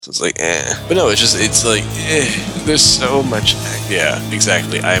So it's like, But no, it's like, there's so much. Yeah,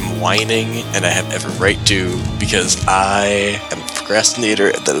 exactly. I'm whining, and I have every right to, because I am a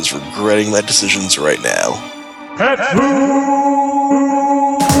procrastinator that is regretting my decisions right now. Pet food!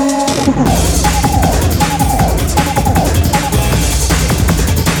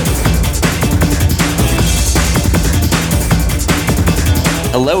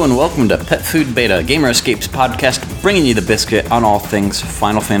 Hello and welcome to Pet Food Beta, Gamer Escapes podcast, bringing you the biscuit on all things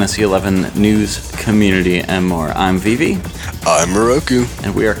Final Fantasy XI news, community, and more. I'm Vivi. I'm Moroku.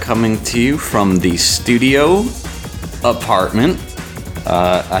 And we are coming to you from the studio apartment.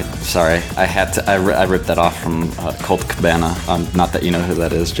 I ripped that off from Colt Cabana. Not that you know who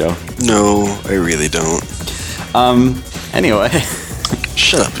that is, Joe. No, I really don't. Anyway.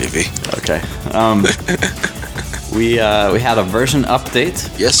 Shut up, Vivi. Okay. We had a version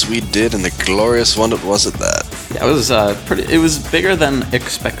update. Yes, we did, and a glorious one it was at that. Yeah, it was it was bigger than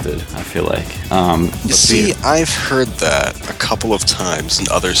expected, I feel like. I've heard that a couple of times in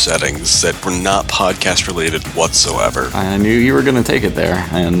other settings that were not podcast related whatsoever. I knew you were going to take it there,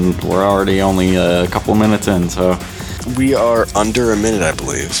 and we're already only a couple of minutes in, so... We are under a minute, I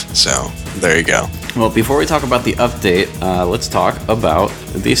believe, so there you go. Well, before we talk about the update, let's talk about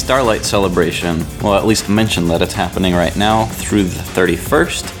the Starlight Celebration. Well, at least mention that it's happening right now through the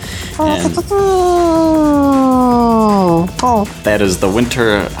 31st. And that is the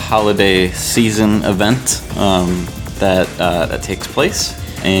winter holiday season event that takes place.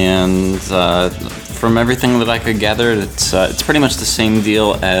 And from everything that I could gather, it's pretty much the same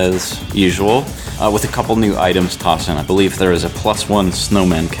deal as usual, with a couple new items tossed in. I believe there is a +1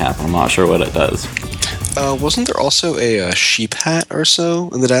 snowman cap. I'm not sure what it does. Wasn't there also a sheep hat or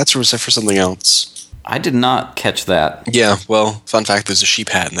so in the DATS, or was that for something else? I did not catch that. Yeah, well, fun fact, there's a sheep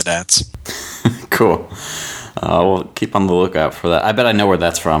hat in the DATS. Cool. We'll keep on the lookout for that. I bet I know where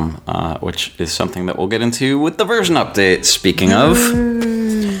that's from, which is something that we'll get into with the version update, speaking of.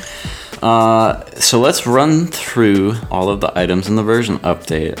 So let's run through all of the items in the version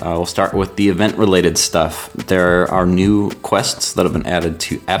update. We'll start with the event-related stuff. There are new quests that have been added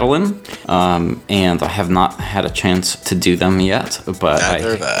to Adeline, and I have not had a chance to do them yet, but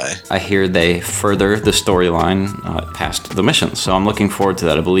I hear they further the storyline past the missions, so I'm looking forward to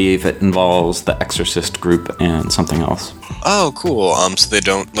that. I believe it involves the Exorcist group and something else. Oh, cool. So they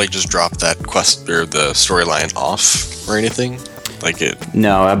don't, just drop that quest or the storyline off or anything?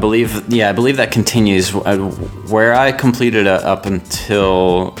 No, I believe that continues. Where I completed it up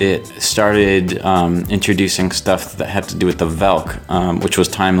until it started introducing stuff that had to do with the Velk, which was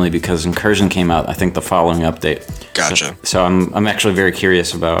timely because Incursion came out, I think, the following update. Gotcha. So I'm actually very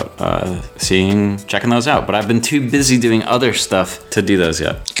curious about checking those out, but I've been too busy doing other stuff to do those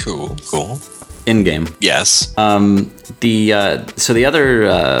yet. Cool. In-game. Yes. The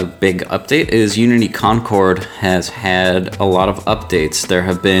other big update is Unity Concord has had a lot of updates. There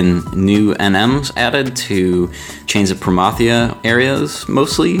have been new NMs added to Chains of Promathia areas,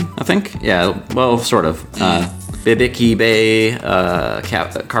 mostly, I think. Yeah, well, sort of. Bibiki Bay,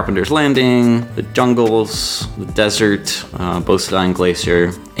 Carpenter's Landing, the jungles, the desert, Bosidine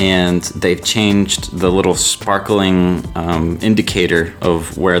Glacier, and they've changed the little sparkling indicator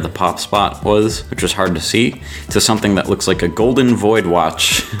of where the pop spot was, which was hard to see, to something that looks like a golden void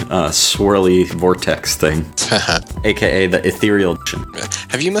watch swirly vortex thing, aka the ethereal.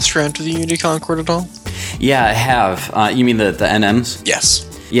 Have you messed around with the Unity Concord at all? Yeah, I have. You mean the NMs? Yes.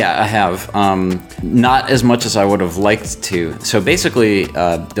 Yeah, I have. Not as much as I would have liked to. So basically,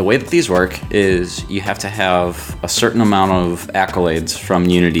 the way that these work is you have to have a certain amount of accolades from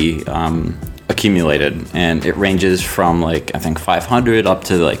Unity accumulated, and it ranges from I think 500 up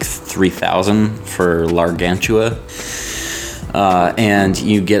to 3,000 for Largantua. And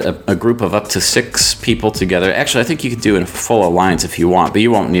you get a group of up to 6 people together. Actually, I think you could do a full alliance if you want, but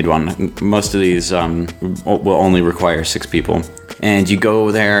you won't need one. Most of these will only require 6 people. And you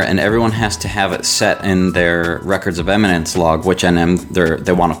go there, and everyone has to have it set in their Records of Eminence log, which NM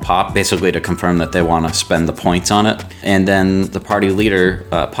they want to pop, basically to confirm that they want to spend the points on it. And then the party leader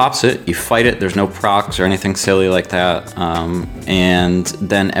pops it, you fight it, there's no procs or anything silly like that. And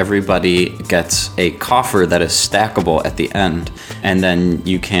then everybody gets a coffer that is stackable at the end. And then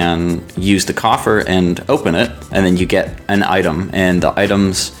you can use the coffer and open it, and then you get an item. And the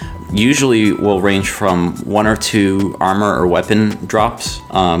items usually will range from 1 or 2 armor or weapon drops,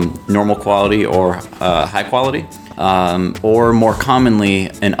 normal quality or high quality. or more commonly,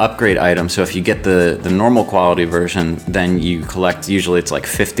 an upgrade item. So if you get the normal quality version, then you collect, usually it's like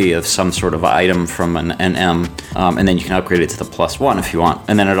 50 of some sort of item from an NM, and then you can upgrade it to the +1 if you want.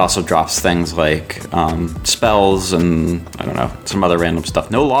 And then it also drops things like spells and, I don't know, some other random stuff.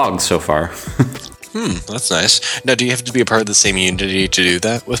 No logs so far. That's nice. Now, do you have to be a part of the same Unity to do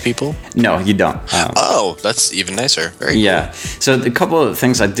that with people? No, you don't. Oh, that's even nicer. Very yeah. So a couple of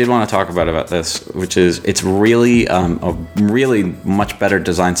things I did want to talk about this, which is it's really a really much better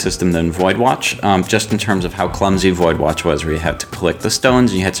design system than Voidwatch, just in terms of how clumsy Voidwatch was, where you had to collect the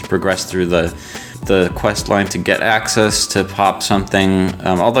stones and you had to progress through the quest line to get access to pop something,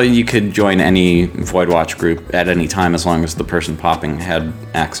 although you could join any Voidwatch group at any time as long as the person popping had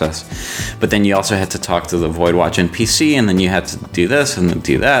access. But then you also had to talk to the Voidwatch NPC, and then you had to do this and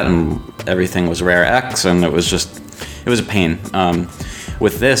do that, and everything was rare X, and it was a pain.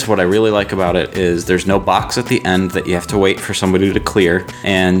 With this, what I really like about it is there's no box at the end that you have to wait for somebody to clear,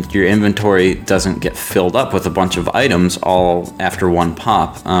 and your inventory doesn't get filled up with a bunch of items all after one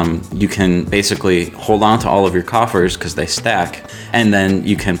pop. You can basically hold on to all of your coffers because they stack, and then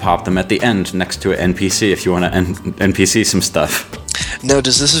you can pop them at the end next to an NPC if you want to NPC some stuff. Now,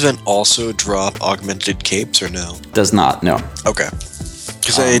 does this event also drop augmented capes or no? Does not, no. Okay.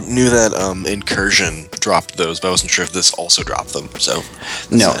 Because I knew that Incursion dropped those, but I wasn't sure if this also dropped them. So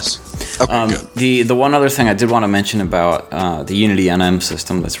no. Nice. Okay, good. The one other thing I did want to mention about the Unity NM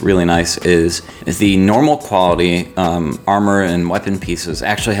system that's really nice is the normal quality armor and weapon pieces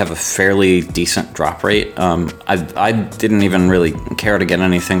actually have a fairly decent drop rate. I didn't even really care to get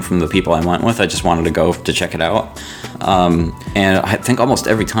anything from the people I went with. I just wanted to go to check it out. And I think almost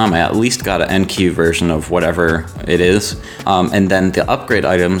every time I at least got an NQ version of whatever it is. And then the upgrade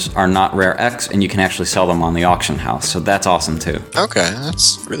items are not rare X, and you can actually sell them on the auction house. So that's awesome too. Okay,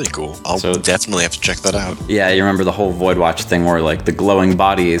 that's really cool. I'll definitely have to check that out. Yeah, you remember the whole Voidwatch thing where like the glowing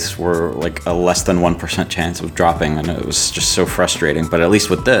bodies were like a less than 1% chance of dropping, and it was just so frustrating. But at least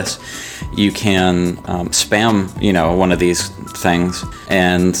with this, you can spam, one of these things,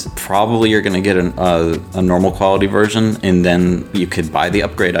 and probably you're going to get a normal quality version, and then you could buy the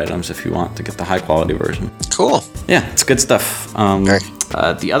upgrade items if you want to get the high quality version. Cool. Yeah, it's good stuff.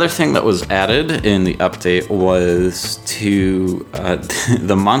 The other thing that was added in the update was to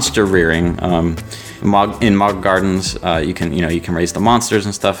the monster rearing. In Mog Gardens, you can raise the monsters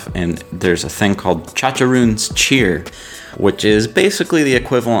and stuff, and there's a thing called Chacharoon's Cheer, which is basically the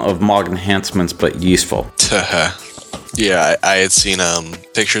equivalent of Mog enhancements but useful. Yeah, I had seen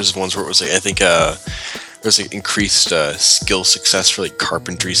pictures of ones where it was like, I think there's like increased skill success for like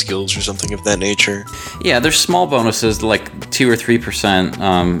carpentry skills or something of that nature. Yeah, there's small bonuses like 2 or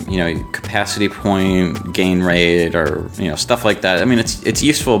 3%, capacity point, gain rate, or stuff like that. I mean, it's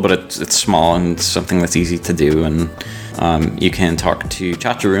useful, but it's small and it's something that's easy to do, and you can talk to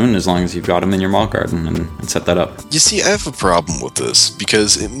Chacharoon as long as you've got him in your Mall Garden and set that up. You see, I have a problem with this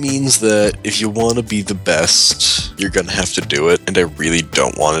because it means that if you want to be the best, you're going to have to do it, and I really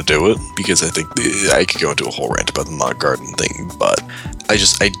don't want to do it because I think I could go into a whole rant about the Mog Garden thing, but I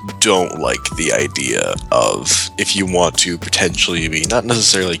don't like the idea of if you want to potentially be not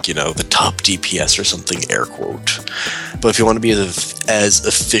necessarily the top DPS or something, air quote, but if you want to be as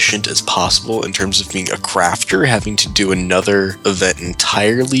efficient as possible in terms of being a crafter, having to do another event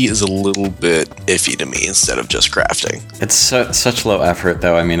entirely is a little bit iffy to me instead of just crafting. It's such low effort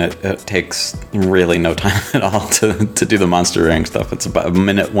though. I mean, it takes really no time at all to do the monster ring stuff. It's about a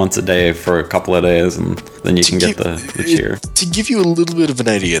minute once a day for a couple of days, and then you can get the cheer. To give you a little bit of an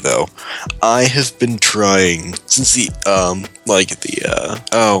idea though, I have been trying since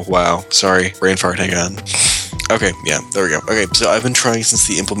oh wow, sorry, brain fart, hang on. Okay, yeah, there we go. Okay, so I've been trying since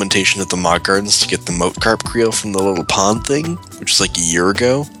the implementation of the Mog Gardens to get the Moat Carp Creel from the little pond thing, which is like a year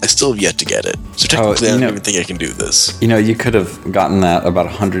ago. I still have yet to get it. So technically I don't even think I can do this. You could have gotten that about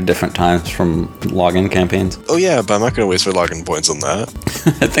 100 different times from login campaigns. Oh yeah, but I'm not going to waste my login points on that.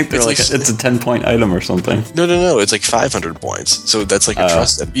 I think they're it's a 10-point item or something. No, it's like 500 points. So that's like a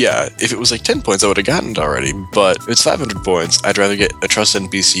trust. Yeah, if it was like 10 points, I would have gotten it already. But if it's 500 points, I'd rather get a trust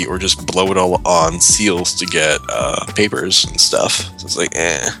NPC or just blow it all on seals to get papers and stuff. So it's like,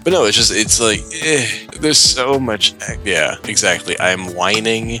 But no, there's so much. Yeah, exactly. I'm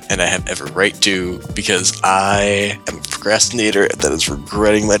whining, and I have every right to, because I am a procrastinator that is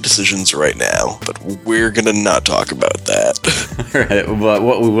regretting my decisions right now. But we're gonna not talk about that. All right, but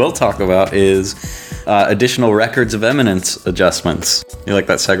what we will talk about is additional records of eminence adjustments. You like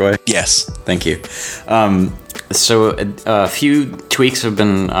that segue? Yes. Thank you. So a few tweaks have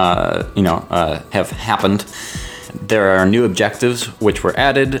been, have happened. there are new objectives which were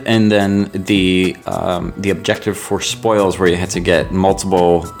added, and then the objective for spoils, where you had to get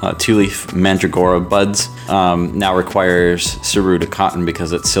multiple two-leaf mandragora buds, now requires Saruta Cotton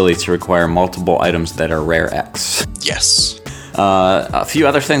because it's silly to require multiple items that are rare X. Yes. A few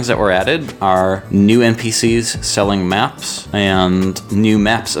other things that were added are new NPCs selling maps and new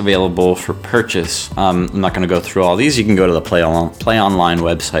maps available for purchase. I'm not going to go through all these. You can go to the Play Online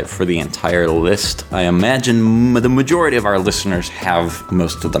website for the entire list. I imagine the majority of our listeners have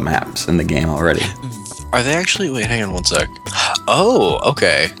most of the maps in the game already. Are they actually? Wait, hang on one sec. Oh,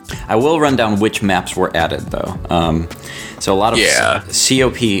 okay. I will run down which maps were added, though. So a lot of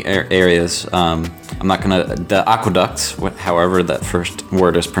COP areas. I'm not gonna. The aqueducts, however that first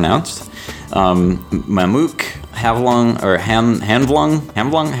word is pronounced. Mamuk, Havlung, or Hamvlung.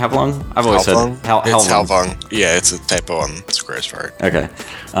 I've always said It's Halvung. Yeah, it's a typo on Square's part. Okay.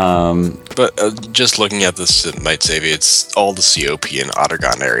 But just looking at this, it might save you. It's all the COP and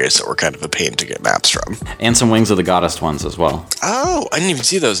Ottergon areas that were kind of a pain to get maps from. And some Wings of the Goddess ones as well. Oh, I didn't even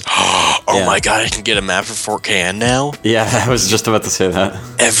see those. My god, I can get a map for Fort KN now? Yeah, I was just about to say that.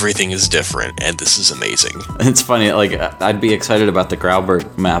 Everything is different, and this is amazing. It's funny, like, I'd be excited about the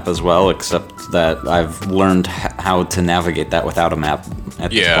Grauberg map as well, except that I've learned how to navigate that without a map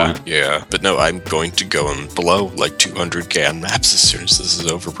at this point. Yeah, but no, I'm going to go in below like 200 KN maps as soon as this is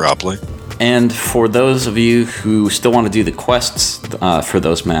over, probably. And for those of you who still want to do the quests for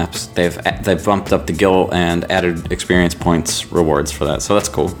those maps, they've bumped up the gil and added experience points rewards for that. So that's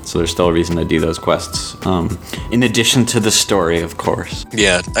cool. So there's still a reason to do those quests. In addition to the story, of course.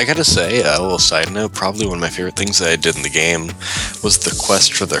 Yeah, I gotta say, a little side note, probably one of my favorite things that I did in the game was the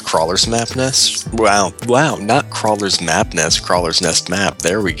quest for the Crawler's Map Nest. Wow, not Crawler's Map Nest, Crawler's Nest Map.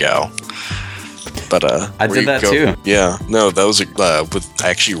 There we go. But I did that too. Yeah, no, that was I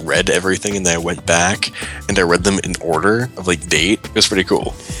actually read everything and then I went back and I read them in order of like date. It was pretty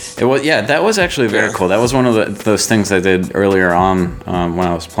cool. It was, yeah, that was actually very cool. That was one of those things I did earlier on when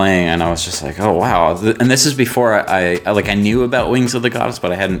I was playing, and I was just like, oh wow. And this is before I knew about Wings of the Goddess,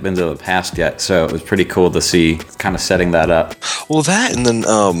 but I hadn't been to the past yet, so it was pretty cool to see kind of setting that up. Well, that, and then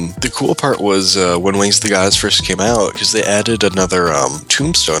the cool part was when Wings of the Goddess first came out, because they added another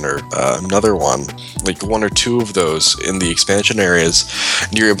tombstoner, another one, like one or two of those in the expansion areas,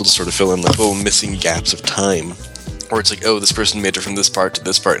 and you're able to sort of fill in like missing gaps of time. Or it's like, this person made it from this part to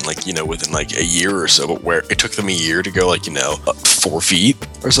this part in like, within like a year or so, but where it took them a year to go like, up 4 feet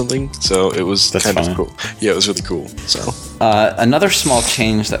or something. So it was kind of cool. Yeah, it was really cool. So another small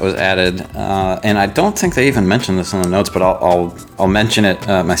change that was added, and I don't think they even mentioned this in the notes, but I'll mention it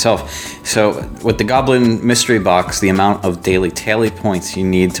myself. So with the Goblin Mystery Box, the amount of daily tally points you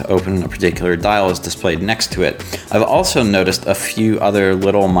need to open a particular dial is displayed next to it. I've also noticed a few other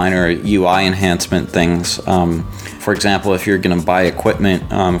little minor UI enhancement things. For example, if you're going to buy equipment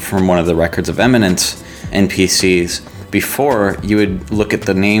from one of the Records of Eminence NPCs, before you would look at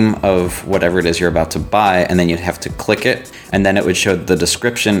the name of whatever it is you're about to buy, and then you'd have to click it, and then it would show the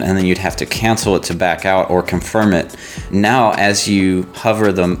description, and then you'd have to cancel it to back out or confirm it. Now, as you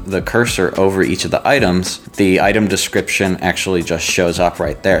hover the cursor over each of the items, the item description actually just shows up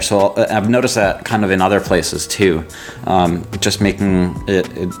right there. So I've noticed that kind of in other places too, just making it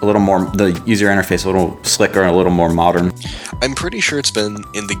a little more, the user interface a little slicker and a little more modern. I'm pretty sure it's been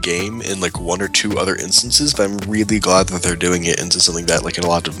in the game in like one or two other instances, but I'm really glad that they're doing it into something that like a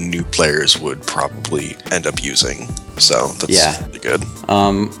lot of new players would probably end up using. So that's really good.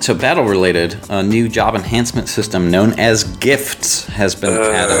 So battle related, a new job enhancement system known as gifts has been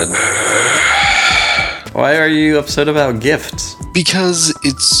added. Why are you upset about gifts? Because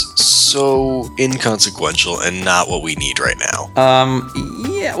it's so inconsequential and not what we need right now.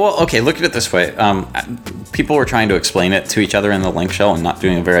 Yeah, well, okay, look at it this way. People were trying to explain it to each other in the link shell and not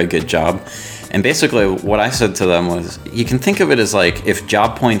doing a very good job. And basically what I said to them was, you can think of it as like if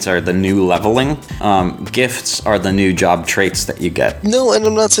job points are the new leveling, gifts are the new job traits that you get. No, and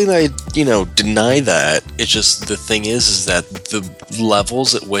I'm not saying I, deny that. It's just the thing is that the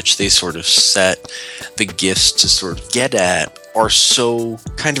levels at which they sort of set the gifts to sort of get at are so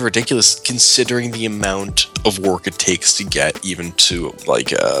kind of ridiculous considering the amount of work it takes to get even to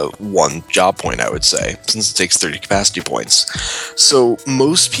like one job point, I would say, since it takes 30 capacity points. So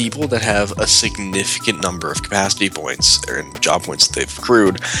most people that have a significant number of capacity points or job points that they've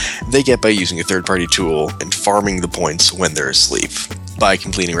accrued, they get by using a third-party tool and farming the points when they're asleep, by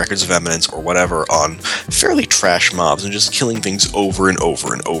completing Records of Eminence or whatever on fairly trash mobs and just killing things over and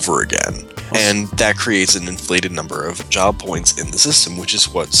over and over again. And that creates an inflated number of job points in the system, which is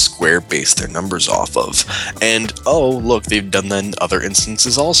what Square based their numbers off of. And, look, they've done that in other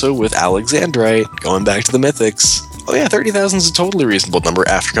instances also with Alexandrite, going back to the Mythics. oh yeah, 30,000 is a totally reasonable number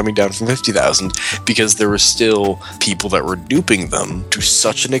after coming down from 50,000, because there were still people that were duping them to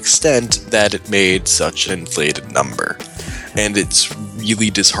such an extent that it made such an inflated number. And it's really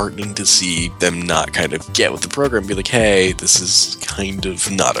disheartening to see them not kind of get with the program and be like, hey, this is kind of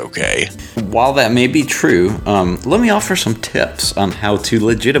not okay. While that may be true, let me offer some tips on how to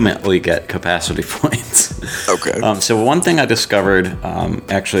legitimately get capacity points. Okay. So one thing I discovered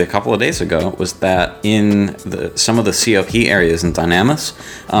actually a couple of days ago was that in some of the COP areas in Dynamis,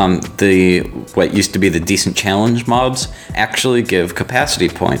 what used to be the decent challenge mobs actually give capacity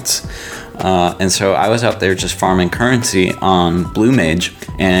points. And so I was out there just farming currency on Blue Mage,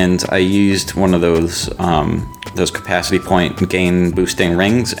 and I used one of those capacity point gain boosting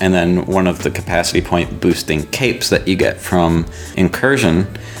rings, and then one of the capacity point boosting capes that you get from Incursion.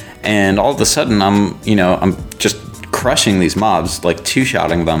 And all of a sudden, I'm just crushing these mobs, like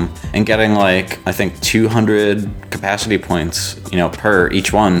two-shotting them, and getting like, I think 200 capacity points, per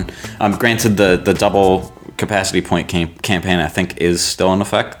each one. Granted, the double capacity point campaign, I think, is still in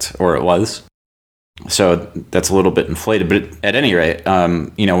effect, or it was. So that's a little bit inflated, but at any rate,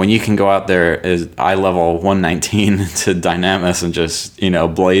 when you can go out there as eye level 119 to Dynamis and just,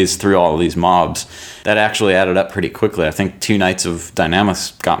 blaze through all of these mobs, that actually added up pretty quickly. I think 2 nights of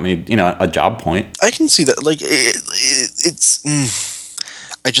Dynamis got me, a job point. I can see that. Like, it's.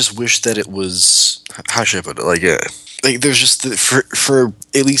 I just wish that it was. How should I put it? Like there's just for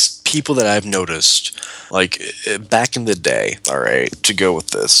at least people that I've noticed, like back in the day, all right, to go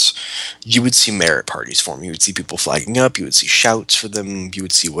with this, you would see merit parties form. You would see people flagging up. You would see shouts for them. You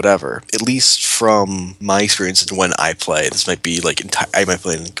would see whatever. At least from my experience and when I play, this might be like I might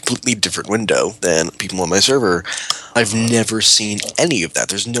play in a completely different window than people on my server. I've never seen any of that.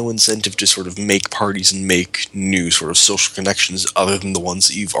 There's no incentive to sort of make parties and make new sort of social connections other than the ones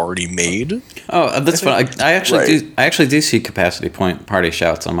that you've already made. Oh, that's fun. I actually do see capacity point party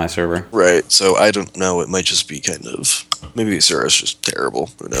shouts on my server. Right. So I don't know. It might just be kind of maybe Sarah's just terrible.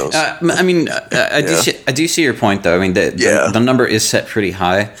 Who knows? I do see your point though. I mean, the number is set pretty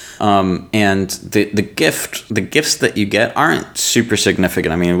high, and the gifts that you get aren't super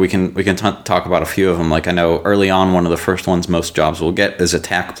significant. I mean, we can talk about a few of them. Like I know early on, one of the first ones most jobs will get is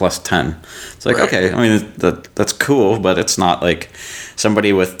attack plus 10. It's like, okay, I mean that's cool, but it's not like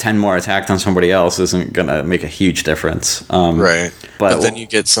somebody with 10 more attack than somebody else isn't gonna make a huge difference. Right. But then you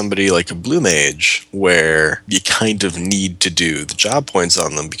get somebody like a Blue Mage where you kind of need to do the job points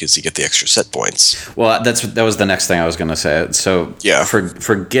on them because you get the extra set points. Well, that was the next thing I was gonna say. So yeah,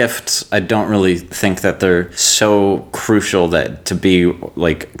 for gifts, I don't really think that they're so crucial that to be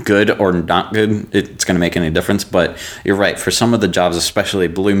like good or not good, it's gonna make any difference. But you're right. For some of the jobs, especially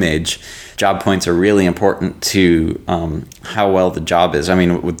Blue Mage, job points are really important to how well the job is. I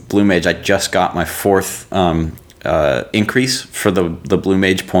mean, with Blue Mage, I just got my 4th increase for the Blue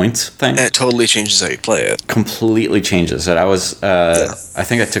Mage points thing. And it totally changes how you play it. Completely changes it. I was, I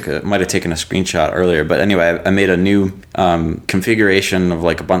think might have taken a screenshot earlier, but anyway, I made a new configuration of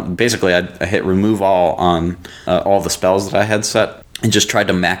like a bunch. Basically, I hit remove all on all the spells that I had set, and just tried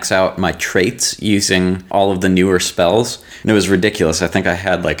to max out my traits using all of the newer spells. And it was ridiculous. I think I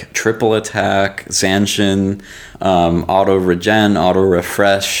had like triple attack, Zanshin, auto regen, auto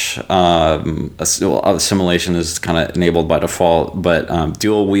refresh. Assimilation is kind of enabled by default, but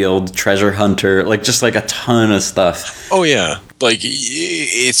dual wield, treasure hunter, like just like a ton of stuff. Oh yeah. Like,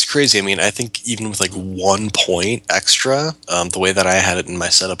 it's crazy. I mean, I think even with like 1 point extra, the way that I had it in my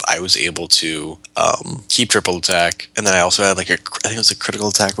setup, I was able to keep triple attack, and then I also had like I think it was a critical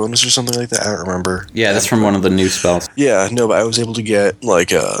attack bonus or something like that. I don't remember. Yeah, that's from one of the new spells. Yeah, no, but I was able to get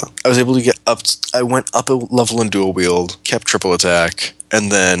I went up a level in dual wield, kept triple attack,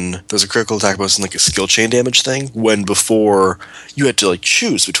 and then there's a critical attack bonus and like a skill chain damage thing, when before you had to like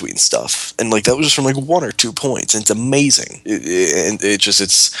choose between stuff, and like that was just from like 1 or 2 points, and it's amazing.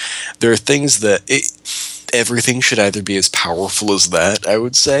 There are things that everything should either be as powerful as that, I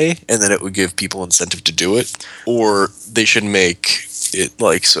would say, and then it would give people incentive to do it, or they should make it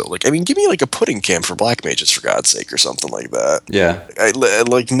like so. Like, I mean, give me like a pudding camp for black mages, for God's sake, or something like that. Yeah, I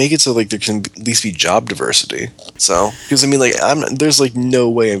like make it so like there can at least be job diversity. So, because I mean, like there's like no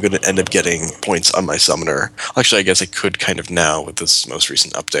way I'm going to end up getting points on my summoner. Actually, I guess I could kind of now with this most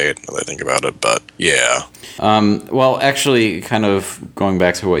recent update, now that I think about it. But yeah. Well, actually, kind of going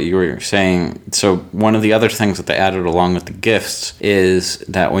back to what you were saying, so one of the other things that they added along with the gifts is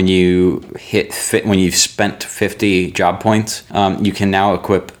that when you've spent 50 job points, you can now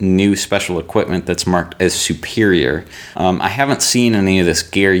equip new special equipment that's marked as superior. I haven't seen any of this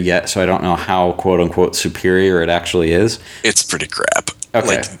gear yet, so I don't know how quote-unquote superior it actually is. It's pretty crap. Okay.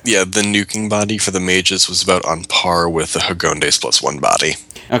 Like, yeah, the nuking body for the mages was about on par with the Hagondes +1 body.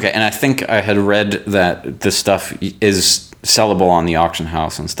 Okay, and I think I had read that this stuff is sellable on the auction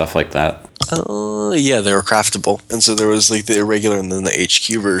house and stuff like that. Yeah, they were craftable. And so there was like the irregular and then the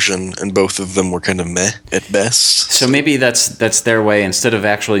HQ version, and both of them were kind of meh at best. So maybe that's their way, instead of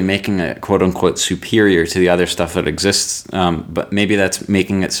actually making it quote-unquote superior to the other stuff that exists, but maybe that's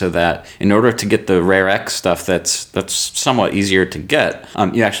making it so that in order to get the Rare X stuff that's somewhat easier to get,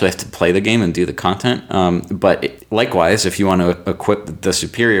 you actually have to play the game and do the content. Likewise, if you want to equip the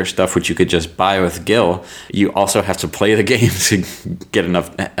superior stuff, which you could just buy with Gil, you also have to play the game to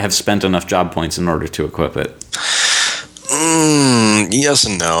have spent enough job points in order to equip it. Yes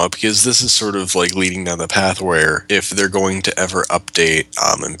and no, because this is sort of like leading down the path where if they're going to ever update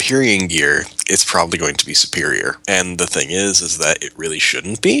Empyrean gear, it's probably going to be superior. And the thing is that it really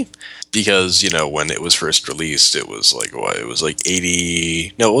shouldn't be, because, when it was first released, it was like, what? It was like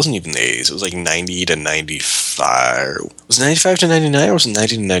 80... No, it wasn't even the 80s. It was like 90 to 95. Was it 95 to 99 or was it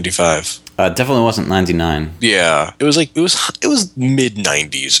 90 to 95? Definitely wasn't 99. Yeah, it was mid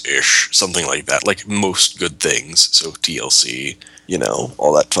 90s ish, something like that. Like most good things, so TLC,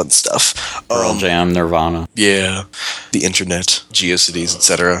 all that fun stuff. Pearl Jam, Nirvana. Yeah, the internet, GeoCities,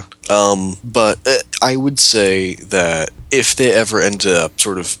 etc. But I would say that if they ever ended up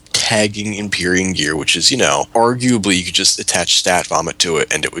sort of tagging Empyrean gear, which is, arguably you could just attach Stat Vomit to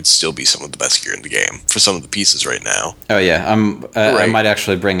it and it would still be some of the best gear in the game for some of the pieces right now. Oh yeah, I might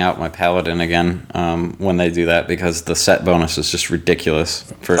actually bring out my Paladin again when they do that, because the set bonus is just ridiculous.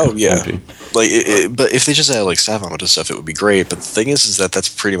 Oh yeah, but if they just add like Stat Vomit to stuff, it would be great. But the thing is that that's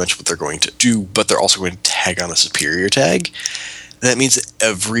pretty much what they're going to do. But they're also going to tag on a superior tag. That means that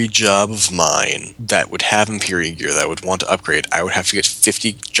every job of mine that would have Empyrean gear that I would want to upgrade, I would have to get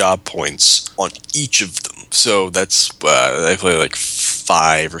 50 job points on each of them. So that's, I play like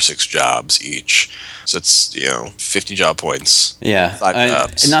 5 or 6 jobs each. So it's, 50 job points. Yeah. 5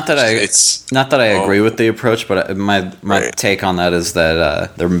 jobs. Not that I agree with the approach, but my right. take on that is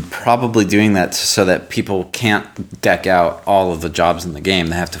that they're probably doing that so that people can't deck out all of the jobs in the game.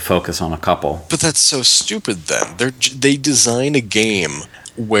 They have to focus on a couple. But that's so stupid then. They design a game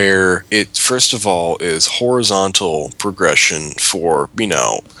where it, first of all, is horizontal progression for,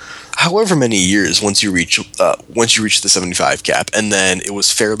 however many years once you reach the 75 cap, and then it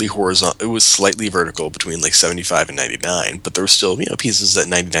was fairly horizontal. It was slightly vertical between like 75 and 99, but there were still pieces at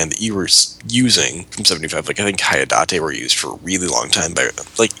 99 that you were using from 75. Like I think Hayadate were used for a really long time by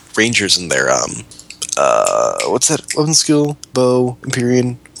like Rangers in their what's that weapon skill? Bow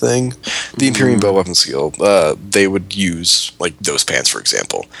Empyrean thing, the Empyrean bow weapon skill, they would use like those pants, for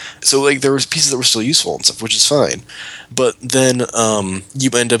example. So like there was pieces that were still useful and stuff, which is fine. But then you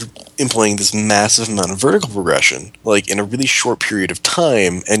end up employing this massive amount of vertical progression, like in a really short period of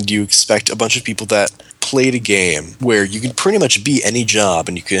time, and you expect a bunch of people that played a game where you can pretty much be any job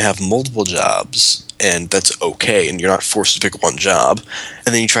and you can have multiple jobs, and that's okay, and you're not forced to pick one job,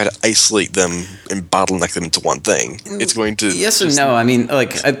 and then you try to isolate them and bottleneck them into one thing. It's going to... Yes and no. I mean,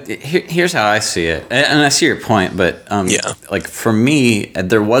 like, here's how I see it, and I see your point, but yeah. Like, for me,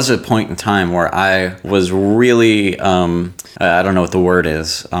 there was a point in time where I was really, I don't know what the word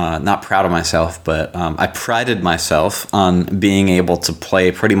is, not proud of myself, but I prided myself on being able to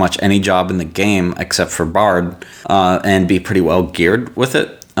play pretty much any job in the game except for Bard, and be pretty well geared with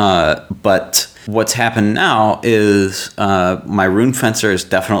it. But what's happened now is my Rune Fencer is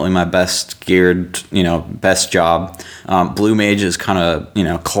definitely my best geared, best job. Blue Mage is kind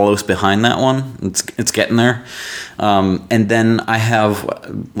of, close behind that one. It's getting there. And then I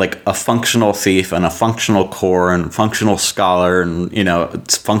have like a functional thief and a functional core and functional scholar and,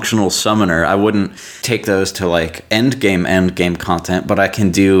 it's functional summoner. I wouldn't take those to like end game content, but I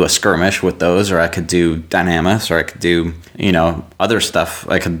can do a skirmish with those, or I could do Dynamis, or I could do, other stuff.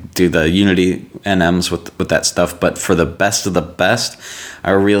 I could do the Unity NMs with that stuff. But for the best of the best,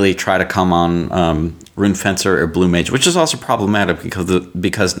 I really try to come on Rune Fencer or Blue Mage, which is also problematic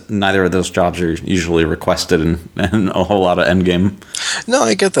because neither of those jobs are usually requested in a whole lot of endgame. No,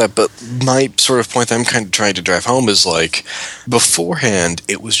 I get that, but my sort of point that I'm kind of trying to drive home is like, beforehand,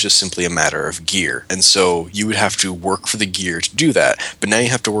 it was just simply a matter of gear, and so you would have to work for the gear to do that, but now you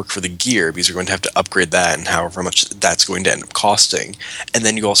have to work for the gear because you're going to have to upgrade that and however much that's going to end up costing, and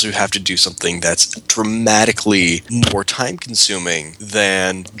then you also have to do something that's dramatically more time-consuming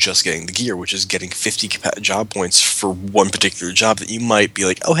than just getting the gear, which is getting 50 job points for one particular job that you might be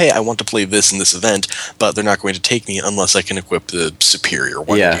like, oh, hey, I want to play this in this event, but they're not going to take me unless I can equip the superior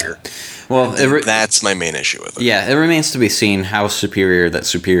one gear. Well, that's my main issue with it. Yeah, it remains to be seen how superior that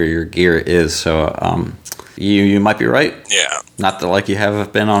superior gear is. So you might be right. Yeah. Not that like you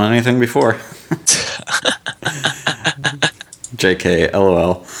have been on anything before. JK,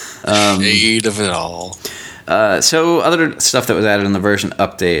 LOL. Shade of it all. So other stuff that was added in the version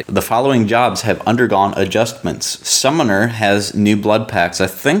update. The following jobs have undergone adjustments. Summoner has new blood packs, I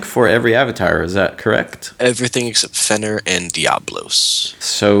think, for every avatar. Is that correct? Everything except Fenner and Diablos.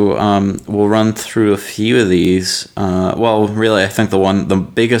 So we'll run through a few of these. Well, really, I think the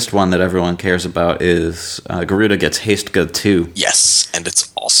biggest one that everyone cares about is Garuda gets Haste Good 2. Yes, and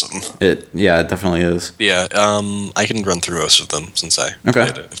it's awesome. It definitely is. Yeah, I can run through most of them since I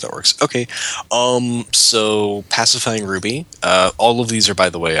played it, if that works. Okay, so Pacifying Ruby. All of these are, by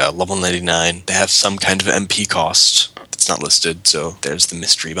the way, level 99. They have some kind of MP cost that's not listed, so there's the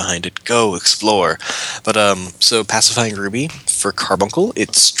mystery behind it. Go explore. But so Pacifying Ruby for Carbuncle,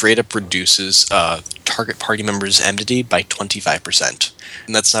 it straight up reduces target party members' enmity by 25%.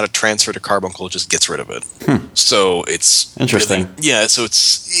 And that's not a transfer to Carbuncle, it just gets rid of it. So it's interesting. Really, so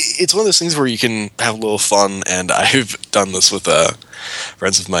it's one of those things where you can have a little fun, and I've done this with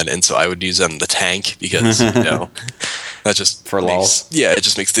friends of mine, and so I would use them the tank because that just for lols. Yeah, it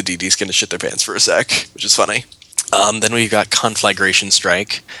just makes the DDs kind of shit their pants for a sec, which is funny. Then we've got Conflagration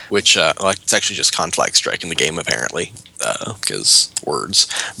Strike, which it's actually just Conflag Strike in the game apparently, because words.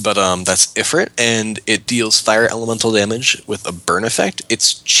 But that's Ifrit, and it deals fire elemental damage with a burn effect.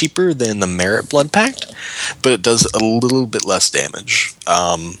 It's cheaper than the Merit Blood Pact, but it does a little bit less damage.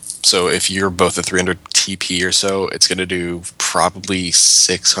 So if you're both a 300 TP or so, it's going to do probably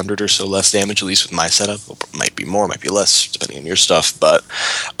 600 or so less damage, at least with my setup. It might be more, might be less, depending on your stuff. But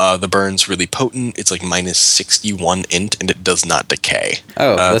the burn's really potent. It's like minus 61 int, and it does not decay.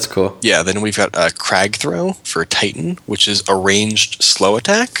 Oh, that's cool. Yeah, then we've got Crag Throw for Titan, which is a ranged slow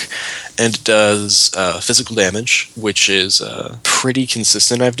attack. And it does physical damage, which is pretty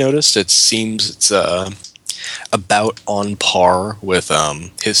consistent, I've noticed. It seems it's about on par with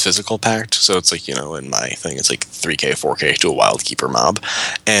his physical pact. So it's like, in my thing, it's like 3k, 4k to a Wild Keeper mob.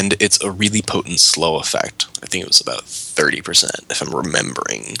 And it's a really potent slow effect. I think it was about 30%, if I'm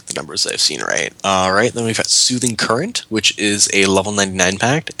remembering the numbers I've seen right. Alright, then we've got Soothing Current, which is a level 99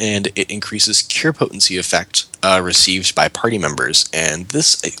 pact, and it increases cure potency effect received by party members. And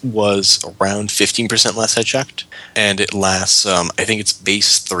this was around 15% less, I checked. And it lasts, I think it's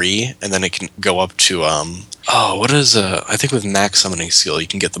base 3, and then it can go up to, I think with max summoning skill, you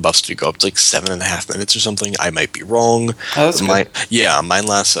can get the buffs to go up to like 7.5 minutes or something. I might be wrong. Oh, that's good. Yeah, mine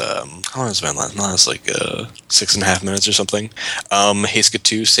lasts, how long does mine last? Mine lasts like 6.5 minutes or something. Haska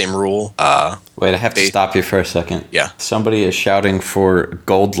 2, same rule. Wait, I have to stop you for a second. Yeah. Somebody is shouting for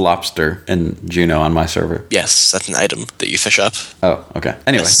gold lobster in Juno on my server. Yes, that's an item that you fish up. Oh, okay.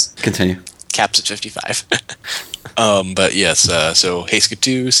 Anyway, Yes. Continue. Caps at 55. But yes, so Haska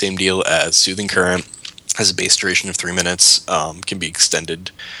 2, same deal as Soothing Current. Has a base duration of 3 minutes, can be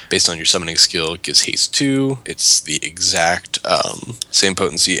extended based on your summoning skill. It gives Haste 2. It's the exact same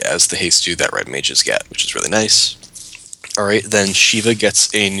potency as the Haste 2 that Red Mages get, which is really nice. Alright, then Shiva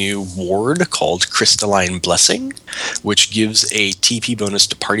gets a new ward called Crystalline Blessing, which gives a TP bonus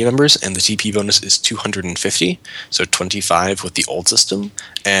to party members, and the TP bonus is 250, so 25 with the old system,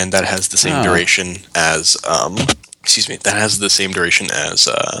 and that has the same duration as, that has the same duration as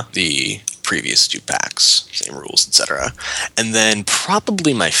the previous 2 packs, same rules, etc. And then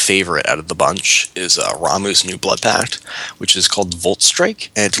probably my favorite out of the bunch is Ramuh's new Blood Pact, which is called Volt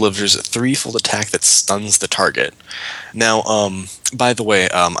Strike, and it delivers a 3-fold attack that stuns the target. Now, by the way,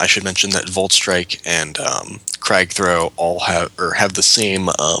 I should mention that Volt Strike and Crag Throw all have the same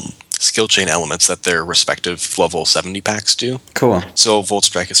skill chain elements that their respective level 70 packs do. Cool. So Volt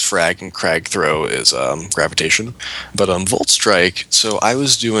Strike is frag and Crag Throw is gravitation. But Volt Strike, so I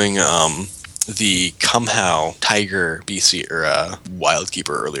was doing the Kumhau Tiger BC or Wild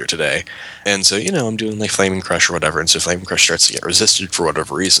Keeper earlier today. And so, I'm doing like Flaming Crush or whatever, and so Flaming Crush starts to get resisted for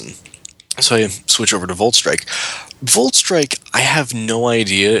whatever reason. So I switch over to Volt Strike. Volt Strike, I have no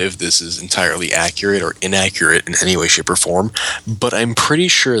idea if this is entirely accurate or inaccurate in any way, shape, or form, but I'm pretty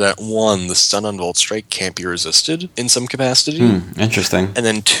sure that 1, the stun on Volt Strike can't be resisted in some capacity. Interesting. And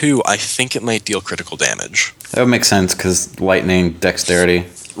then 2, I think it might deal critical damage. That would make sense, because lightning, dexterity.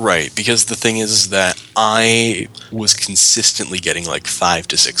 Right, because the thing is that I was consistently getting like 5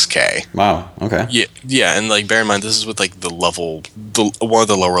 to 6K. Wow. Okay. Yeah, and like bear in mind, this is with like one of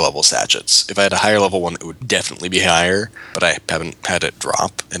the lower level sachets. If I had a higher level one, it would definitely be higher, but I haven't had it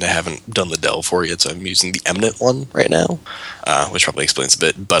drop, and I haven't done the delve for it yet, so I'm using the Eminent one right now, which probably explains a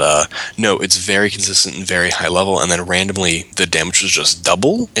bit. But no, it's very consistent and very high level, and then randomly the damage was just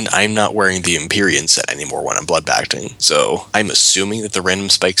double, and I'm not wearing the Empyrean set anymore when I'm bloodbacting, so I'm assuming that the random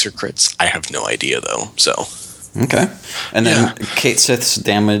spikes are crits. I have no idea though, so. Okay. And then Kate Sith's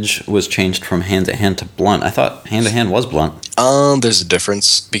damage was changed from hand-to-hand to blunt. I thought hand-to-hand was blunt. There's a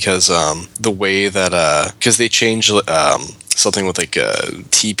difference because the way that because they changed something with like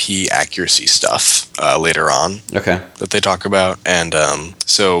TP accuracy stuff later on. Okay. That they talk about, and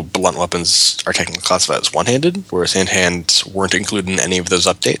so blunt weapons are technically classified as one-handed, whereas hand weren't included in any of those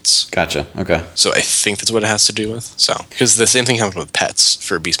updates. Gotcha. Okay. So I think that's what it has to do with. So because the same thing happened with pets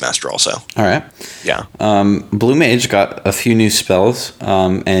for Beastmaster also. All right. Yeah. Blue Mage got a few new spells,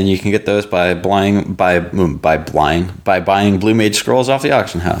 and you can get those by buying Blue Mage scrolls off the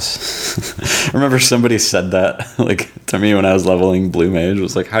auction house. I remember somebody said that like to me when I was leveling Blue Mage. It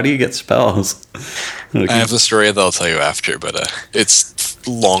was like, how do you get spells? Like, I have the story that I'll tell you after, but it's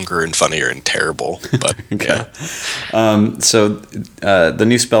longer and funnier and terrible. But okay. Yeah. So the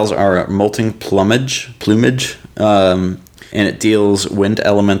new spells are Molting Plumage, and it deals wind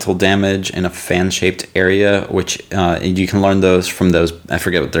elemental damage in a fan-shaped area, which you can learn those from those, I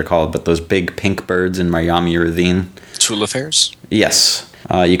forget what they're called, but those big pink birds in Miami Ravine. Tulifers? Yes.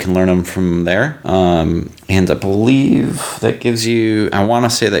 You can learn them from there. And I believe that gives you, I want to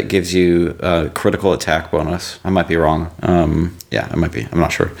say that gives you a critical attack bonus. I might be wrong. Yeah, I might be. I'm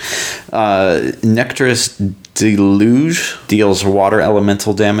not sure. Nectarous Deluge deals water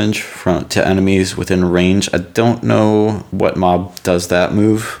elemental damage to enemies within range. I don't know what mob does that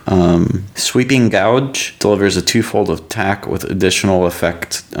move. Sweeping Gouge delivers a twofold attack with additional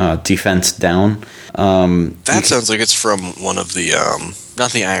effect defense down. That sounds like it's from one of the,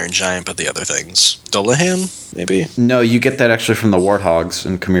 not the Iron Giant, but the other things. Dullahan, maybe? No, you get that actually from the Warthogs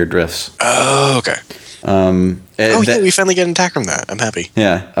in Khmer Drifts. Oh, okay. Yeah, we finally get an attack from that. I'm happy.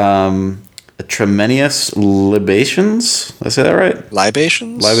 Yeah. Tremendous Libations. Did I say that right?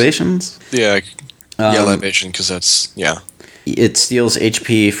 Libations? Yeah. Libation, because that's, yeah. It steals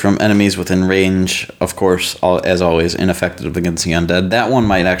HP from enemies within range, of course, as always, ineffective against the undead. That one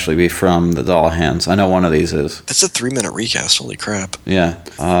might actually be from the Dullahan's. I know one of these is. That's a 3-minute recast, holy crap. Yeah.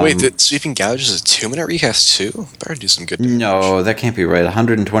 Wait, the Sweeping Gouge is a 2-minute recast too? Better do some good damage. No, that can't be right.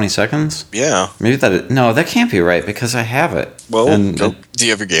 120 seconds? Yeah. Maybe no, that can't be right because I have it. Well, do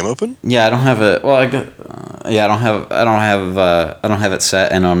you have your game open? Yeah, I don't have it. Well, I don't have it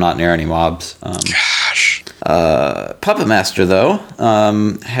set, and I'm not near any mobs. Gosh. Puppet Master, though,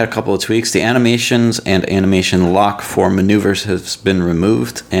 had a couple of tweaks. The animations and animation lock for maneuvers has been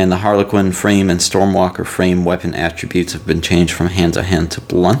removed, and the Harlequin frame and Stormwalker frame weapon attributes have been changed from hand-to-hand to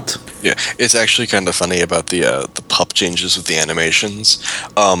blunt. Yeah, it's actually kind of funny about the pup changes with the animations,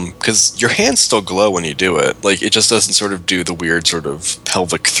 because your hands still glow when you do it. Like, it just doesn't sort of do the weird sort of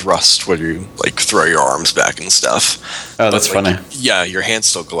pelvic thrust where you, like, throw your arms back and stuff. Oh, that's funny. Yeah, your hands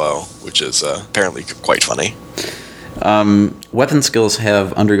still glow, which is apparently quite funny. Weapon skills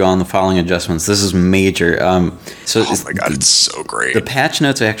have undergone the following adjustments. This is major. Oh my god, it's so great. The patch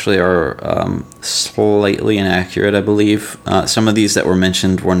notes actually are slightly inaccurate, I believe. Some of these that were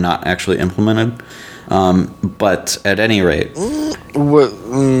mentioned were not actually implemented. But at any rate...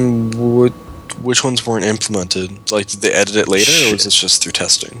 Which ones weren't implemented? Like, did they edit it later, or was this just through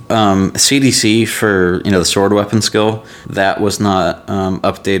testing? CDC for, the sword weapon skill, that was not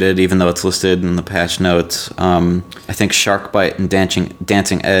updated, even though it's listed in the patch notes. I think Shark Bite and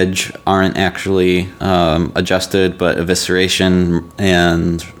Dancing Edge aren't actually adjusted, but Evisceration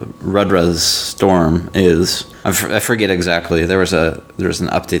and Rudra's Storm is. I forget exactly. There was an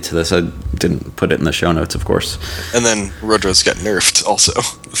update to this. I didn't put it in the show notes, of course. And then Rudra's got nerfed also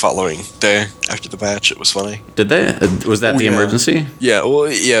the following day after the patch. It was funny. Did they? Was that the emergency? Yeah.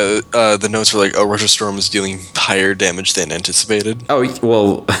 Well, yeah. The notes were like, "Oh, Rudra's Storm is dealing higher damage than anticipated." Oh,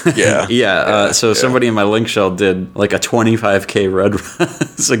 well. Yeah. Yeah. So somebody in my link shell did like a 25k red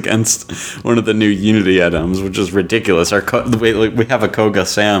res against one of the new Unity items, which is ridiculous. We have a Koga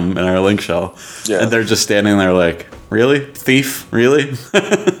Sam in our link shell, and they're just standing there. Like, really? Thief? Really?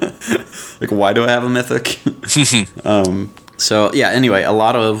 Like, why do I have a mythic? So, yeah, anyway, a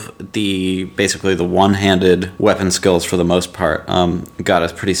lot of basically the one-handed weapon skills, for the most part, got a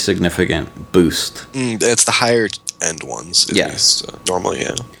pretty significant boost. It's the higher end ones, at least, normally,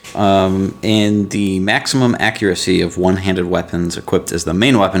 yeah. And the maximum accuracy of one-handed weapons equipped as the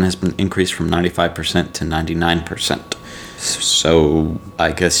main weapon has been increased from 95% to 99%. So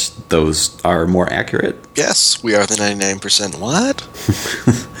I guess those are more accurate? Yes, we are the 99%. What?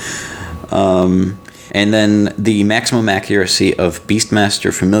 And then the maximum accuracy of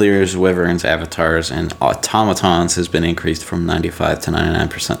Beastmaster, Familiars, Wyverns, Avatars, and Automatons has been increased from 95 to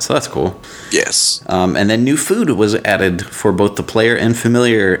 99%, so that's cool. Yes. And then new food was added for both the player and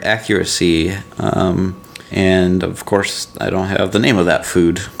familiar accuracy. And of course, I don't have the name of that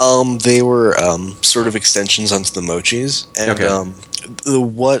food. They were sort of extensions onto the mochis, and Okay.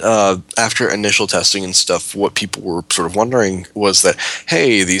 After initial testing and stuff, what people were sort of wondering was that,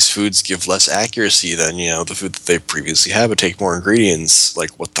 hey, these foods give less accuracy than the food that they previously had, but take more ingredients.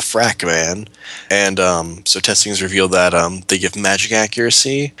 Like, what the frack, man? And so testing has revealed that they give magic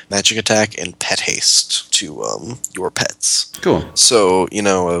accuracy, magic attack, and pet haste to your pets. Cool. So,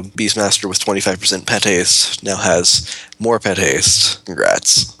 a Beastmaster with 25% pet haste now has more pet haste.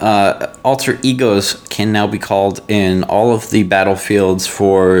 Congrats. Alter egos can now be called in all of the battlefields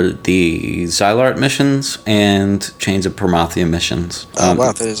for the Xylart missions and Chains of Prometheus missions.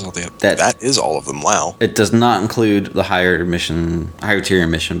 Wow, that is all that is all of them. Wow. It does not include the higher tier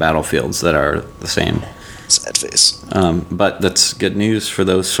mission battlefields that are the same. Sad face. But that's good news for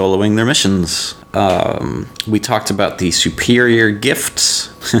those soloing their missions. We talked about the superior gifts.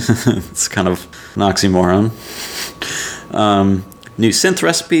 It's kind of an oxymoron. New synth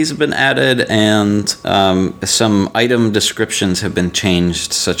recipes have been added, and some item descriptions have been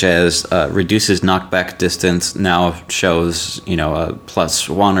changed, such as reduces knockback distance now shows, a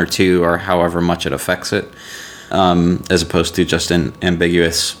 +1 or 2 or however much it affects it, as opposed to just an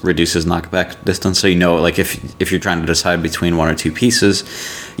ambiguous reduces knockback distance. So like if you're trying to decide between one or two pieces,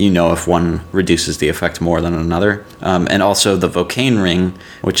 if one reduces the effect more than another. And also the Vocane ring,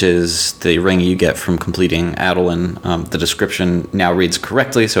 which is the ring you get from completing Adeline, the description now reads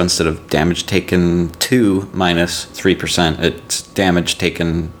correctly. So instead of damage taken 2 minus 3%, it's damage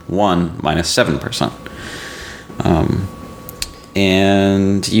taken 1 minus 7%.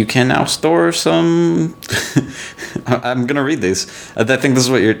 And you can now store some... I'm going to read these. I think this is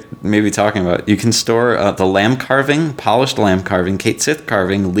what you're maybe talking about. You can store the lamb carving, polished lamb carving, Kate Sith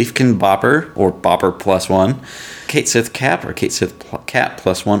carving, Leafkin bopper, or bopper +1, Kate Sith cap, or Kate Sith cap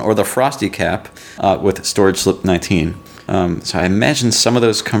 +1, or the frosty cap with storage slip 19. So I imagine some of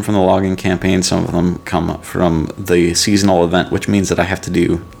those come from the login campaign, some of them come from the seasonal event, which means that I have to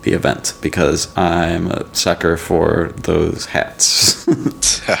do the event because I'm a sucker for those hats.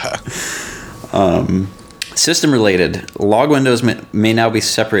 System related, log windows may now be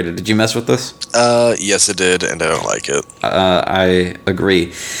separated. Did you mess with this? Yes, it did, and I don't like it. I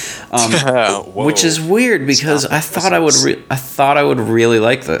agree. Which is weird because I thought I would really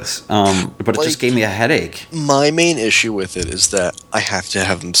like this, but it just gave me a headache. My main issue with it is that I have to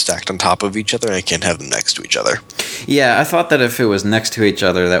have them stacked on top of each other, and I can't have them next to each other. Yeah, I thought that if it was next to each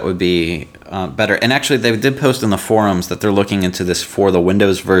other, that would be better. And actually, they did post in the forums that they're looking into this for the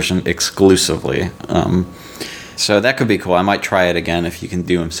Windows version exclusively. So that could be cool. I might try it again if you can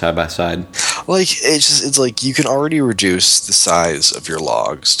do them side by side. It's like you can already reduce the size of your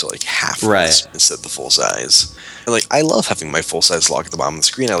logs to like half instead of the full size. And I love having my full size log at the bottom of the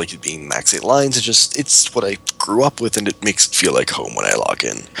screen. I like it being max 8 lines. It's what I grew up with, and it makes it feel like home when I log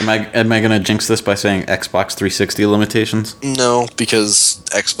in. Am I gonna jinx this by saying Xbox 360 limitations? No, because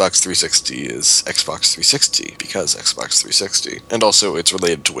Xbox 360 is Xbox 360 because Xbox 360, and also it's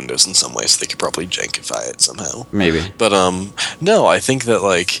related to Windows in some way, so they could probably jankify it somehow. Maybe. But no, I think that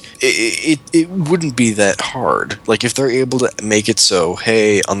it wouldn't be that hard. If they're able to make it so,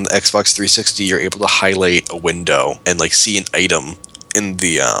 hey, on the Xbox 360 you're able to highlight a window and see an item in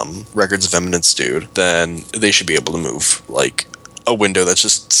the Records of Eminence dude, then they should be able to move a window that's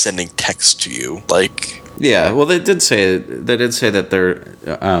just sending text to you. Yeah, well, they did say that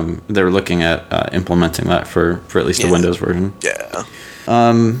they're looking at implementing that for at least the Windows version. Yeah.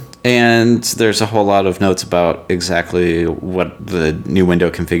 And there's a whole lot of notes about exactly what the new window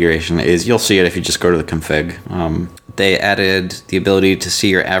configuration is. You'll see it if you just go to the config. They added the ability to see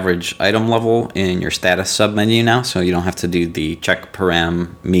your average item level in your status submenu now, so you don't have to do the check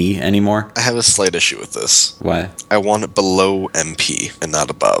param me anymore. I have a slight issue with this. Why? I want it below MP and not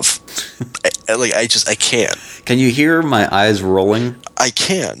above. I can't. Can you hear my eyes rolling? I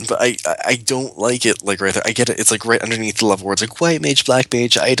can, but I don't like it right there. I get it. It's right underneath the level where it's white mage, black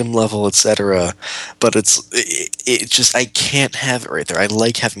mage, item level, etc. But it just I can't have it right there. I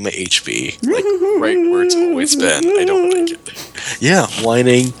like having my HP right where it's always been. I don't like it. Yeah,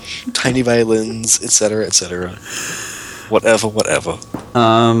 whining, tiny violins, etc., etc. Whatever.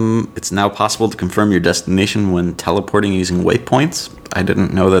 It's now possible to confirm your destination when teleporting using waypoints. I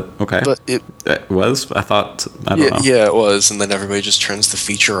didn't know that. Okay. But it was? I thought, I don't know. Yeah, it was, and then everybody just turns the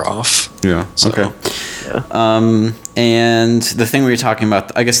feature off. Yeah, So, okay. Yeah. And the thing we were talking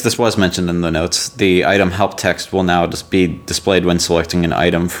about, I guess this was mentioned in the notes, the item help text will now just be displayed when selecting an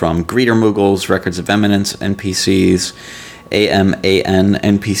item from Greeter Moogles, Records of Eminence, NPCs, AMAN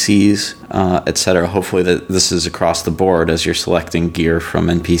NPCs, etc. Hopefully that this is across the board as you're selecting gear from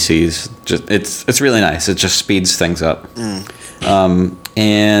NPCs. It's really nice. It just speeds things up.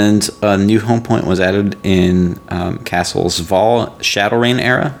 And a new home point was added in Castle's Vol Shadowrain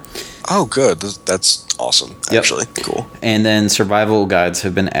era. Oh, good. That's awesome, actually. Yep. Cool. And then survival guides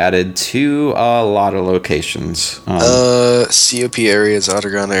have been added to a lot of locations. COP areas,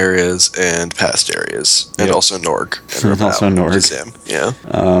 Ottergon areas, and past areas. And also Norg. And also Norg. Yeah.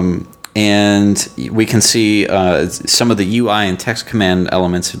 And we can see some of the UI and text command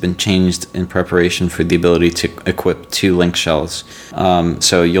elements have been changed in preparation for the ability to equip 2 link shells.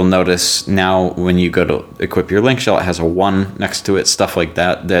 So you'll notice now when you go to equip your link shell, it has a 1 next to it, stuff like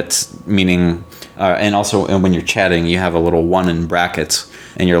that. That's meaning, and also when you're chatting, you have a little 1 in brackets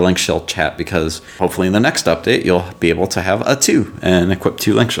in your link shell chat, because hopefully in the next update, you'll be able to have a 2 and equip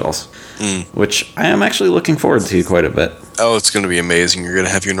 2 link shells, which I am actually looking forward to quite a bit. Oh, it's going to be amazing. You're going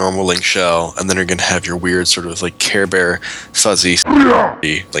to have your normal link shell, and then you're going to have your weird sort of like Care Bear fuzzy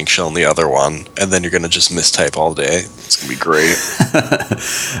link shell in the other one, and then you're going to just mistype all day. It's going to be great.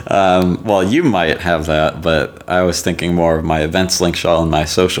 Well, you might have that, but I was thinking more of my events link shell and my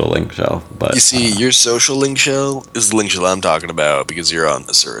social link shell. But you see, your social link shell is the link shell I'm talking about, because you're on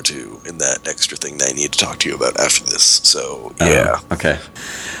Asura 2 in that extra thing that I need to talk to you about after this. So, yeah. Okay.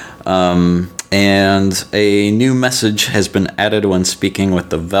 And a new message has been added when speaking with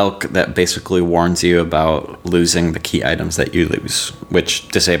the Velk that basically warns you about losing the key items that you lose, which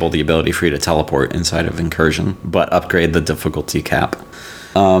disable the ability for you to teleport inside of Incursion, but upgrade the difficulty cap.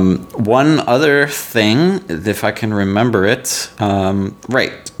 One other thing, if I can remember it,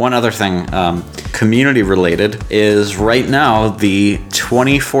 one other thing, community related, is right now the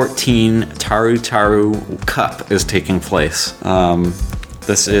 2014 Taru Taru Cup is taking place.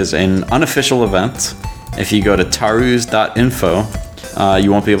 This is an unofficial event. If you go to tarus.info,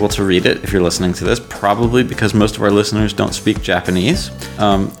 you won't be able to read it if you're listening to this, probably because most of our listeners don't speak Japanese.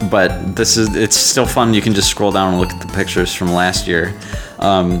 But it's still fun. You can just scroll down and look at the pictures from last year.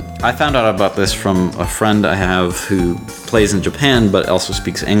 I found out about this from a friend I have who plays in Japan but also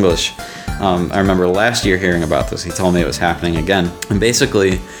speaks English. I remember last year hearing about this. He told me it was happening again. And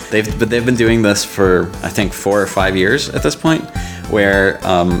basically, they've been doing this for, I think, 4 or 5 years at this point, where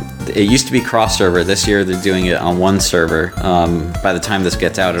it used to be cross-server. This year, they're doing it on one server. By the time this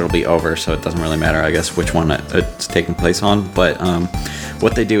gets out, it'll be over, so it doesn't really matter, I guess, which one it's taking place on. But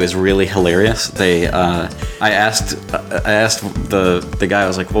what they do is really hilarious. I asked the guy, I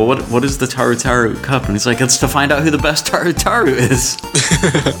was like, well, what is the Taru Taru Cup? And he's like, it's to find out who the best Taru Taru is.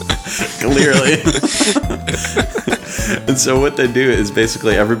 Clearly. And so what they do is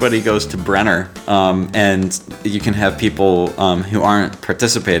basically everybody goes to Brenner, and you can have people who aren't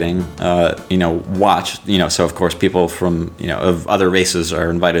participating, watch. So of course people from of other races are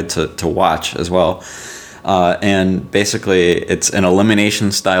invited to watch as well. And basically it's an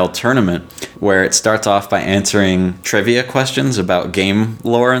elimination style tournament where it starts off by answering trivia questions about game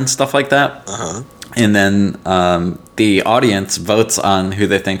lore and stuff like that. And then the audience votes on who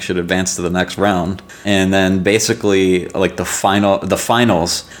they think should advance to the next round. And then basically like the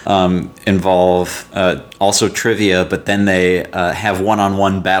finals involve also trivia, but then they have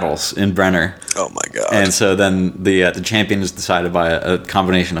one-on-one battles in Brenner. Oh my god. And so then the champion is decided by a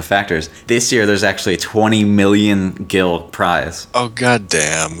combination of factors. This year there's actually a 20 million gil prize. Oh god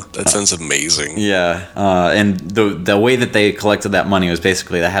damn. That sounds amazing. Yeah. And the way that they collected that money was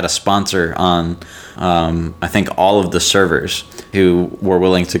basically they had a sponsor on I think all of the servers who were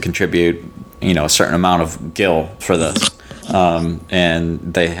willing to contribute a certain amount of gil for this.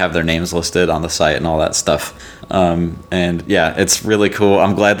 And they have their names listed on the site and all that stuff. And yeah, it's really cool.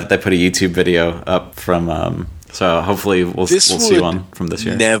 I'm glad that they put a YouTube video up from so hopefully we'll see one from this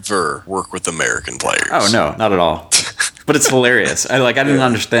year. Never work with American players. Oh no, not at all. But it's hilarious. I didn't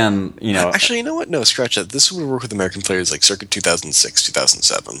understand, Actually, you know what? No, scratch that. This would work with American players like circa 2006,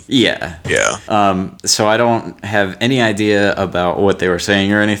 2007. Yeah. Yeah. So I don't have any idea about what they were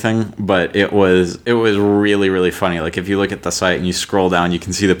saying or anything, but it was really, really funny. Like if you look at the site and you scroll down, you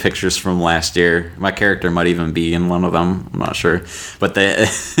can see the pictures from last year. My character might even be in one of them. I'm not sure. But it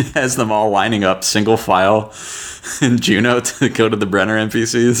has them all lining up single file in Juno to go to the Brenner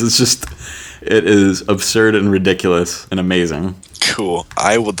NPCs. It is absurd and ridiculous and amazing. Cool.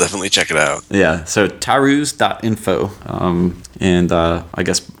 I will definitely check it out. Yeah, so tarus.info. And I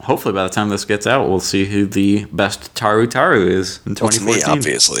guess hopefully by the time this gets out, we'll see who the best Taru is in 2014. Well, it's me,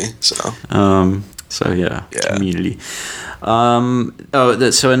 obviously. So yeah, community.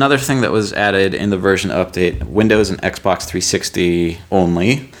 So another thing that was added in the version update, Windows and Xbox 360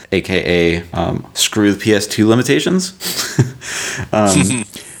 only, aka screw the PS2 limitations.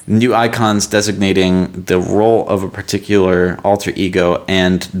 New icons designating the role of a particular alter ego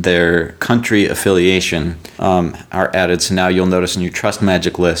and their country affiliation are added. So now you'll notice in your Trust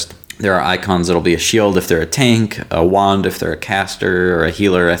Magic list, there are icons that'll be a shield if they're a tank, a wand if they're a caster or a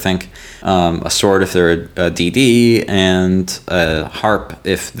healer, I think, a sword if they're a DD, and a harp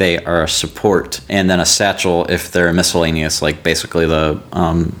if they are a support, and then a satchel if they're a miscellaneous, like basically the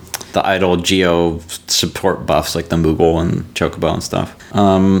idle Geo support buffs like the Moogle and Chocobo and stuff.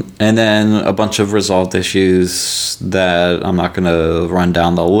 And then a bunch of resolved issues that I'm not going to run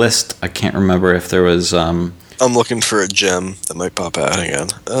down the list. I can't remember if there was... I'm looking for a gem that might pop out. Hang on.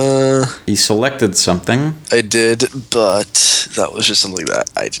 You selected something. I did, but that was just something that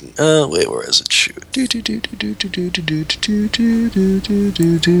I didn't... wait, where is it? Shoot.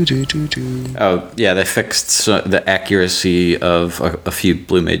 Oh, yeah, they fixed the accuracy of a few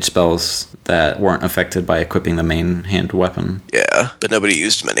Blue Mage spells that weren't affected by equipping the main hand weapon. Yeah, but nobody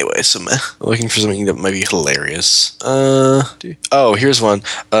used them anyway, so meh. I'm looking for something that might be hilarious. Oh, here's one.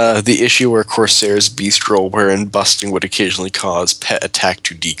 The issue where Corsair's beast roll wherein busting would occasionally cause pet attack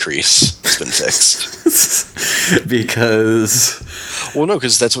to decrease has been fixed. Because... Well, no,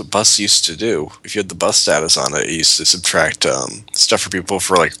 because that's what busts used to do. If you had the bust status on it, it used to subtract stuff for people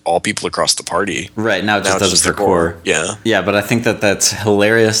for, like, all people across the party. Right, now it just does it for core. Yeah. Yeah, but I think that's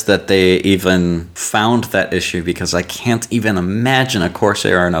hilarious that they even found that issue, because I can't even imagine a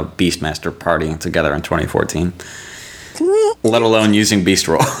Corsair and a Beastmaster partying together in 2014. Let alone using Beast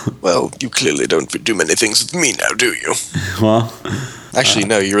Roll. Well, you clearly don't do many things with me now, do you? Well... Actually,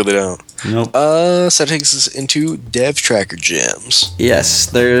 no, you really don't. Nope. So that takes us into Dev Tracker gems. Yes,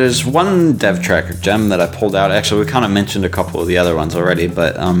 there's one Dev Tracker gem that I pulled out. Actually, we kind of mentioned a couple of the other ones already,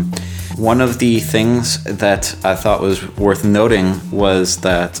 but one of the things that I thought was worth noting was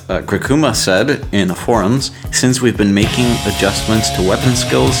that Grakuma said in the forums, since we've been making adjustments to weapon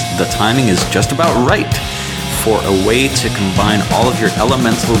skills, the timing is just about right for a way to combine all of your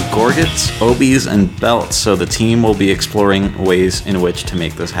elemental gorgets, obies, and belts, so the team will be exploring ways in which to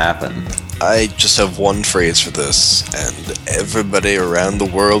make this happen. I just have one phrase for this, and everybody around the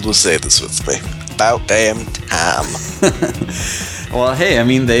world will say this with me. About damn time. Well, hey, I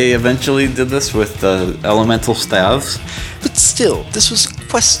mean, they eventually did this with the elemental staves. But still, this was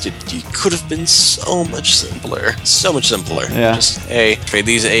quested. You could have been so much simpler. So much simpler. Yeah. Just, hey, trade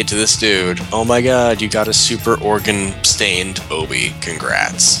these 8 to this dude. Oh my god, you got a super organ-stained Obi.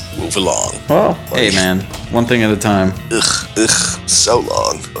 Congrats. Move along. Well, hey man, one thing at a time. Ugh, so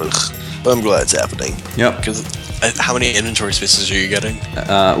long. Ugh. But I'm glad it's happening. Yep. Because how many inventory spaces are you getting?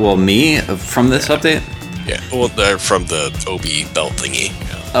 Well, me, from this update? Yeah, well, they're from the Obi belt thingy.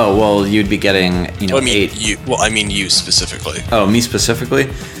 Yeah. Oh, well, you'd be getting, 8. I mean you specifically. Oh, me specifically?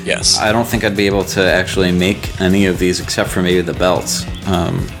 Yes. I don't think I'd be able to actually make any of these except for maybe the belts.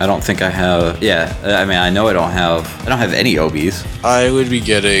 I don't think I have... Yeah, I mean, I know I don't have any Obis. I would be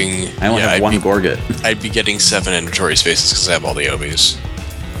getting... I only have one Gorget. I'd be getting 7 inventory spaces because I have all the Obis.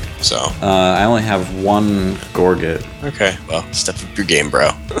 So... I only have one Gorget. Okay, well, step up your game, bro.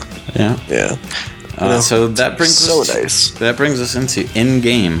 Yeah. Yeah. So that brings so nice. That brings us into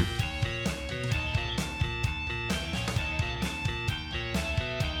in-game.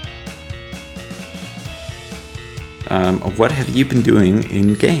 What have you been doing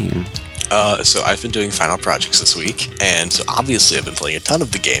in-game? So I've been doing final projects this week, and so obviously I've been playing a ton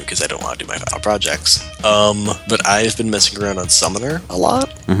of the game because I don't want to do my final projects. But I've been messing around on Summoner a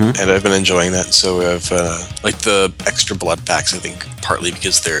lot, and I've been enjoying that. So I've like the extra blood packs. I think partly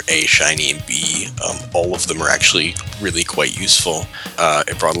because they're A, shiny, and B, all of them are actually really quite useful.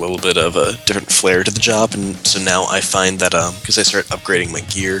 It brought a little bit of a different flair to the job, and so now I find that because I started upgrading my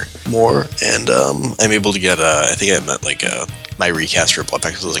gear more, and I'm able to get I think I'm at like my recast for blood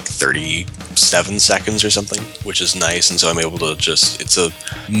packs was like 37 seconds or something, which is nice, and so I'm able to it's a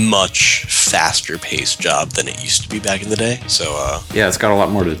much faster paced job than it used to be back in the day. So yeah, it's got a lot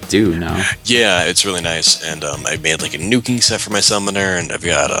more to do now. Yeah, it's really nice, and I made like a nuking set for my summoner, and I've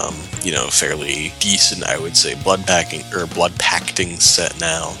got fairly decent, I would say, blood pacting set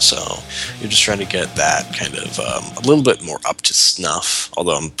now. So you're just trying to get that kind of a little bit more up to snuff,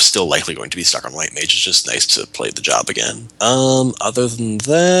 although I'm still likely going to be stuck on White Mage. It's just nice to play the job again. Other than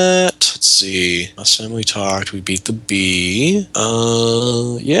that, Let's see. Last time we talked, we beat the bee.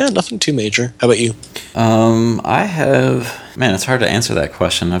 Yeah, nothing too major. How about you? I have... Man, it's hard to answer that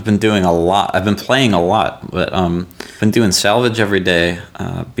question. I've been doing a lot. I've been playing a lot, but been doing salvage every day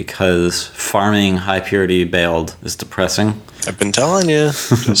because farming high purity baled is depressing. I've been telling you,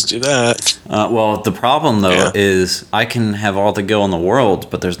 just do that. Well, the problem, though, is I can have all the gil in the world,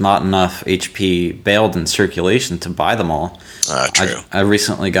 but there's not enough HP baled in circulation to buy them all. True. I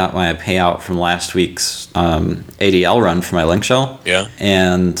recently got my payout from last week's ADL run for my link shell. Yeah.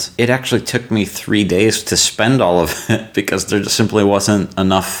 And it actually took me 3 days to spend all of it because there just simply wasn't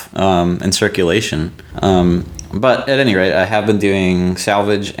enough in circulation. But at any rate, I have been doing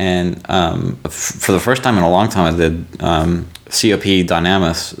salvage, and for the first time in a long time, I did COP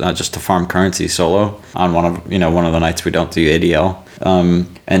Dynamis just to farm currency solo on one of the nights we don't do ADL.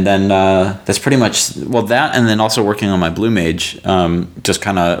 And then that's pretty much that, and then also working on my blue mage, just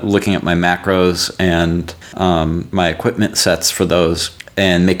kind of looking at my macros and my equipment sets for those,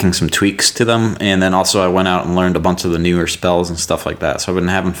 and making some tweaks to them. And then also I went out and learned a bunch of the newer spells and stuff like that. So I've been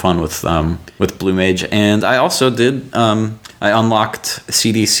having fun with Blue Mage. And I also did I unlocked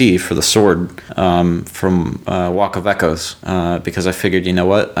CDC for the sword from Walk of Echoes because I figured, you know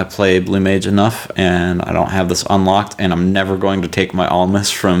what, I play Blue Mage enough and I don't have this unlocked, and I'm never going to take my Almas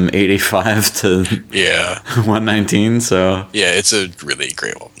from 85 to 119. So yeah, it's a really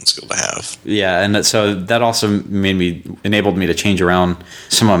great weapon skill to have. Yeah, and so that also enabled me to change around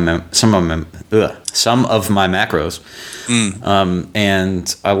some of my macros.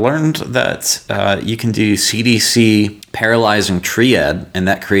 And I learned that you can do CDC Paralyzing Triad, and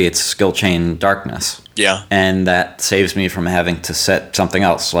that creates skill chain darkness. Yeah. And that saves me from having to set something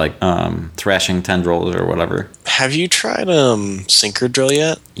else like Thrashing Tendrils or whatever. Have you tried Synchro Drill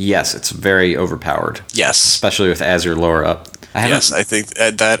yet? Yes, it's very overpowered. Yes. Especially with Azure lower up. I think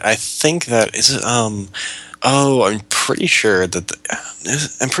that is it. I'm pretty sure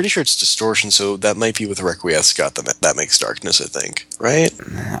it's distortion, so that might be with Requiescat that makes darkness, I think, right?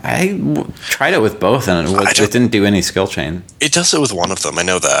 I tried it with both, and it didn't do any skill chain. It does it with one of them, I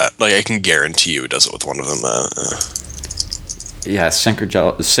know that. Like, I can guarantee you it does it with one of them. Yeah,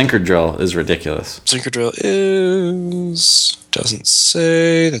 Synchro Drill is ridiculous. Synchro Drill doesn't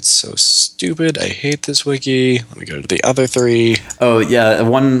say. That's so stupid. I hate this wiki. Let me go to the other three. Oh yeah,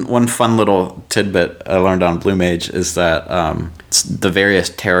 one fun little tidbit I learned on Blue Mage is that the various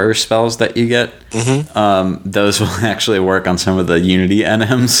terror spells that you get, those will actually work on some of the Unity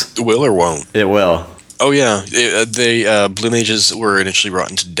NMs. Will or won't? It will. Oh yeah, Blue Mages were initially brought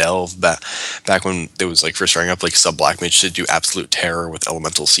into Delve back when it was like first starting up, like Sub Black Mage to do Absolute Terror with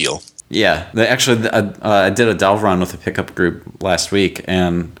Elemental Seal. Yeah, I did a Delve run with a pickup group last week,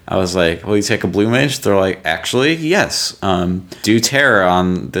 and I was like, "Will you take a Blue Mage?" They're like, "Actually, yes. Do Terror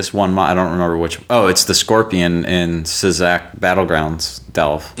on this one mod." I don't remember which. Oh, it's the Scorpion in Sizak Battlegrounds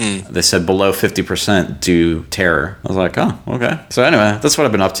Delve. They said below 50% do Terror. I was like, "Oh, okay." So anyway, that's what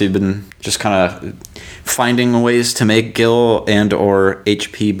I've been up to. Been just kind of finding ways to make Gil and or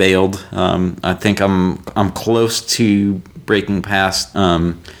HP bailed. I think I'm close to breaking past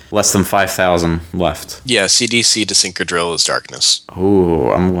less than 5,000 left. Yeah, CDC to Synchro Drill is darkness. Ooh,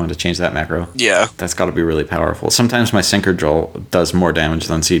 I'm going to change that macro. Yeah. That's got to be really powerful. Sometimes my Synchro Drill does more damage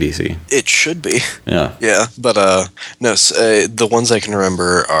than CDC. It should be. Yeah. Yeah, but no, the ones I can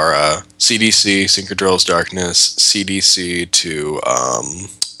remember are CDC, Synchro Drill's darkness, CDC to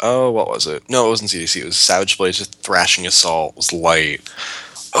what was it? No, it wasn't CDC. It was Savage Blade, just Thrashing Assault was light.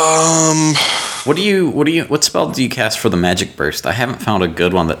 What spell do you cast for the Magic Burst? I haven't found a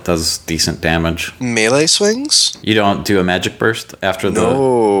good one that does decent damage. Melee swings? You don't do a Magic Burst after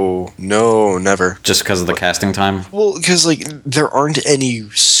No, never. Just because of the casting time? Well, because like there aren't any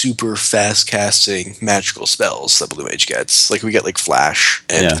super fast casting magical spells that Blue Mage gets. Like we get like Flash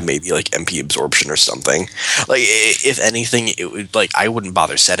and maybe like MP Absorption or something. Like if anything, it would like I wouldn't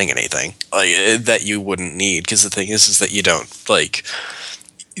bother setting anything like that you wouldn't need, because the thing is that you don't like.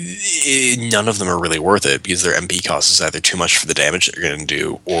 None of them are really worth it because their MP cost is either too much for the damage that you're going to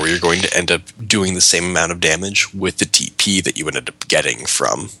do, or you're going to end up doing the same amount of damage with the TP that you ended up getting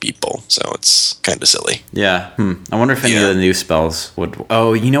from people. So it's kind of silly. Yeah. I wonder if any of the new spells would...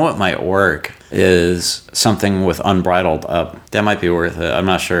 Oh, you know what might work is something with Unbridled up. That might be worth it. I'm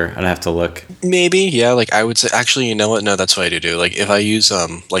not sure. I'd have to look. Maybe, yeah. Like I would say, actually, you know what? No, that's what I do. Like if I use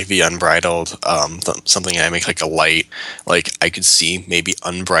like the Unbridled something, and I make like a light, like I could see maybe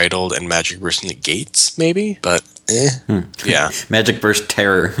Unbridled and Magic Burst negates, maybe, but yeah. Magic Burst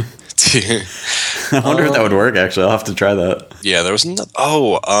Terror. I wonder if that would work. Actually, I'll have to try that. Yeah, there was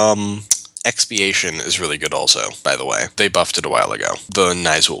Expiation is really good also, by the way. They buffed it a while ago. The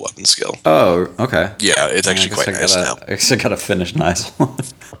Nizul weapon skill. Oh, okay. Yeah, it's actually quite nice now. I guess I gotta finish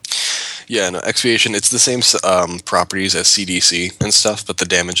Nizul. Yeah, no, Expiation, it's the same properties as CDC and stuff, but the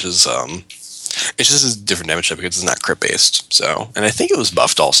damage is, it's just a different damage type because it's not crit based. So, and I think it was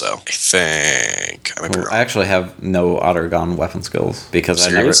buffed also. I think. I actually have no Ottergon weapon skills because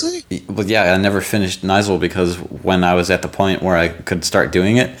Seriously? I never finished Nizul because when I was at the point where I could start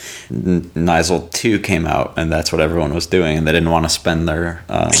doing it, Nizul 2 came out and that's what everyone was doing and they didn't want to spend their.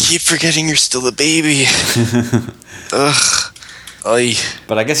 I keep forgetting you're still a baby. Ugh.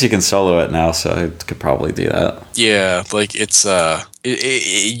 But I guess you can solo it now, so I could probably do that. Yeah, like it's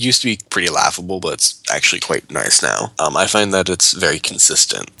it used to be pretty laughable, but it's actually quite nice now. I find that it's very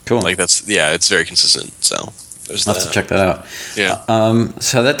consistent. Cool. Like it's very consistent. So there's I'll have to check that out. Yeah.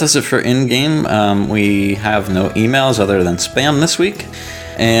 So that does it for in-game. We have no emails other than spam this week.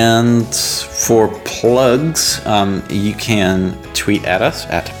 And for plugs, you can tweet at us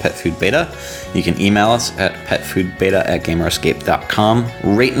at PetFoodBeta. You can email us at petfoodbeta@gamerescape.com.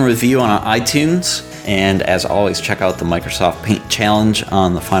 Rate and review on iTunes. And as always, check out the Microsoft Paint Challenge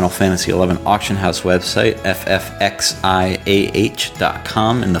on the Final Fantasy XI Auction House website, ffxiah.com,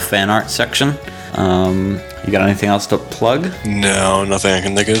 in the fan art section. You got anything else to plug? No, nothing I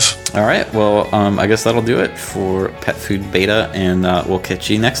can think of. All right, well, I guess that'll do it for Pet Food Beta, and we'll catch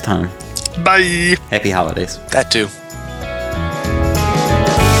you next time. Bye! Happy holidays. That too.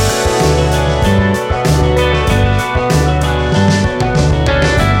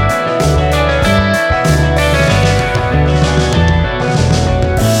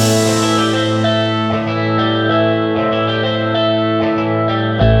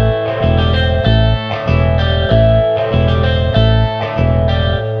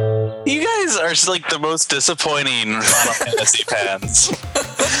 Like the most disappointing Final Fantasy fans.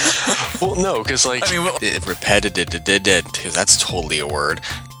 Well, no, because like repetitive, because that's totally a word.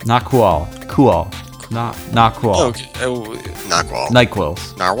 Not cool. Not cool. Okay. Narwhal.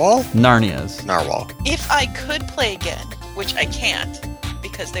 NyQuils. Narwhal? Narnias. Narwhal. If I could play again, which I can't,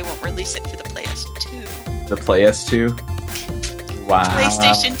 because they won't release it for the PS2. The PS2? Wow.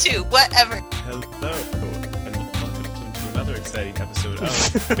 PlayStation 2, whatever. Hello, and welcome to another exciting episode of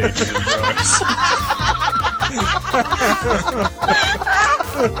Babies and Bros.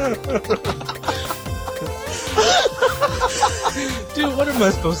 Dude, what am I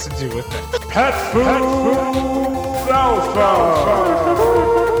supposed to do with that? Pet Food Alpha!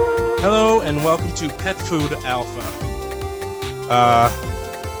 Hello, and welcome to Pet Food Alpha.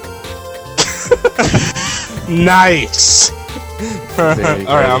 Nice! Alright,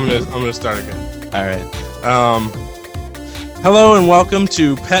 I'm gonna start again. Alright. Hello and welcome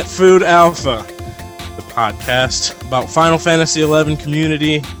to Pet Food Alpha, the podcast about Final Fantasy XI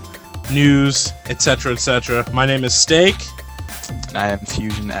community, news, etc., etc. My name is Steak. And I am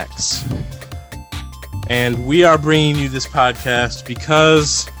Fusion X. And we are bringing you this podcast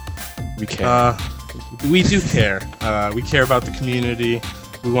because we care. We do care. We care about the community.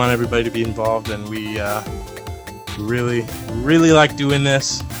 We want everybody to be involved, and we really like doing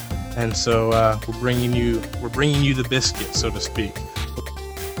this. And so we're bringing you the biscuit, so to speak.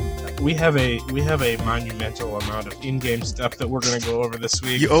 We have a monumental amount of in-game stuff that we're gonna go over this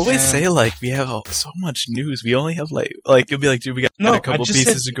week. You always say like we have so much news. We only have like you'll be like, dude, we got a couple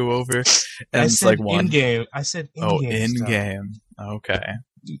pieces to go over, and it's like one. In-game. I said in-game. Oh, in-game. Okay.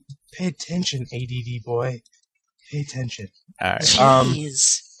 Pay attention, ADD boy. Pay attention. All right.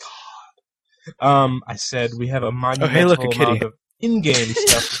 Jeez. I said we have a monumental amount of in-game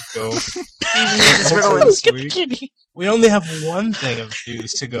stuff to go over this week. We only have one thing of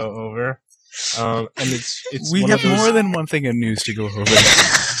news to go over, and it's we have more than one thing of news to go over.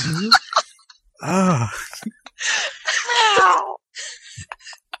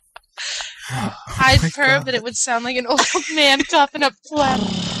 I'd purr, but it would sound like an old man coughing up phlegm.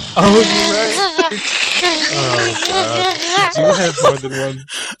 Oh, you're right. Oh, God. Do you have more than one?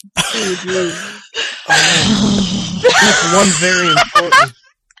 Oh, dude. That's one very important.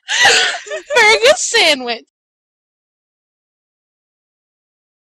 Burger sandwich.